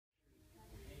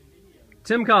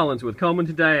Tim Collins with Coleman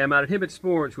Today. I'm out at Hibbett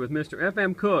Sports with Mr.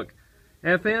 F.M. Cook.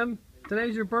 F.M.,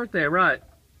 today's your birthday, right?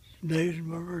 Today's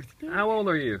my birthday. How old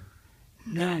are you?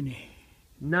 90.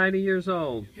 90 years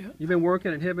old. Yep. You've been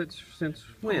working at Hibbett's since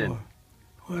when?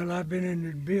 Well, I've been in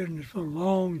the business for a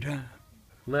long time.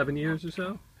 11 years or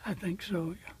so? I think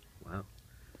so, yeah. Wow.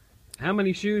 How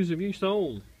many shoes have you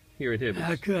sold here at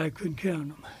Hibbett's? I couldn't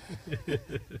count them.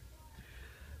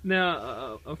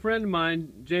 Now, a friend of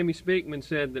mine, Jamie Speakman,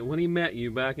 said that when he met you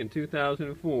back in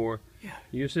 2004, Yeah.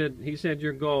 he said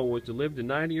your goal was to live to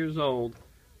 90 years old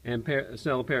and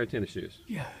sell a pair of tennis shoes.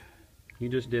 Yeah, You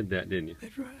just did that, didn't you?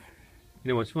 that's right. You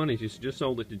know what's funny is you just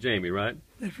sold it to Jamie, right?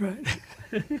 That's right.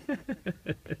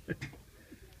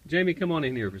 Jamie, come on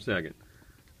in here for a second.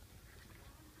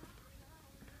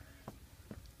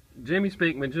 Jamie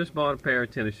Speakman just bought a pair of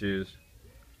tennis shoes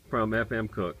from F.M.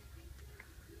 Cook.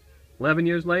 11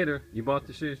 years later, you bought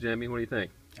the shoes, Jamie. What do you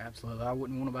think? Absolutely. I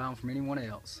wouldn't want to buy them from anyone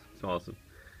else. It's awesome.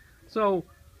 So,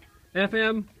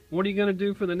 FM, what are you going to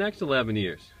do for the next 11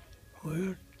 years?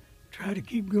 Well, try to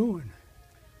keep going.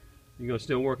 You going to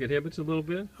still work at Hibbett's a little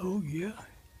bit? Oh, yeah.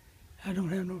 I don't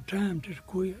have no time to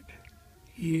quit.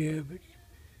 Yeah, but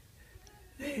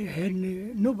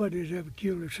nobody's ever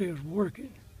killed themselves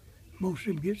working. Most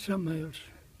of them get something else.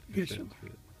 Get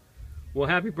something. Well,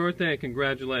 happy birthday and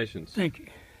congratulations. Thank you.